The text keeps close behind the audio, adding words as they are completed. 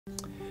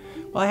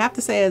Well, I have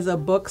to say, as a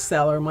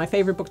bookseller, my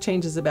favorite book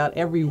changes about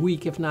every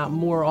week, if not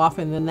more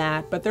often than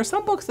that. But there's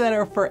some books that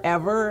are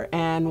forever,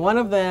 and one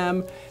of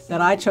them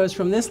that I chose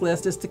from this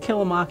list is To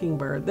Kill a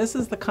Mockingbird. This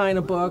is the kind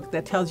of book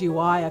that tells you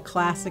why a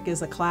classic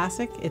is a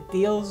classic. It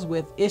deals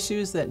with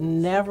issues that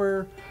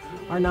never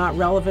are not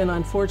relevant,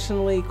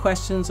 unfortunately,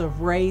 questions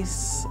of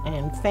race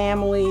and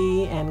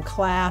family and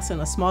class in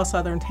a small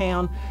southern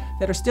town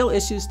that are still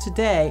issues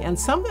today, and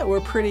some that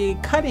were pretty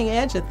cutting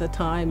edge at the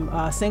time.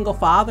 Single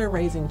father,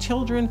 raising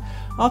children,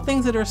 all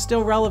things that are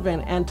still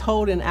relevant and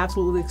told in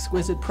absolutely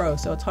exquisite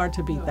prose, so it's hard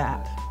to beat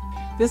that.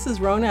 This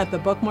is Rona at the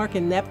Bookmark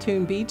in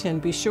Neptune Beach,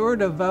 and be sure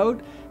to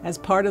vote as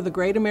part of the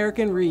Great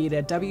American Read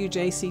at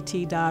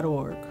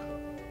WJCT.org.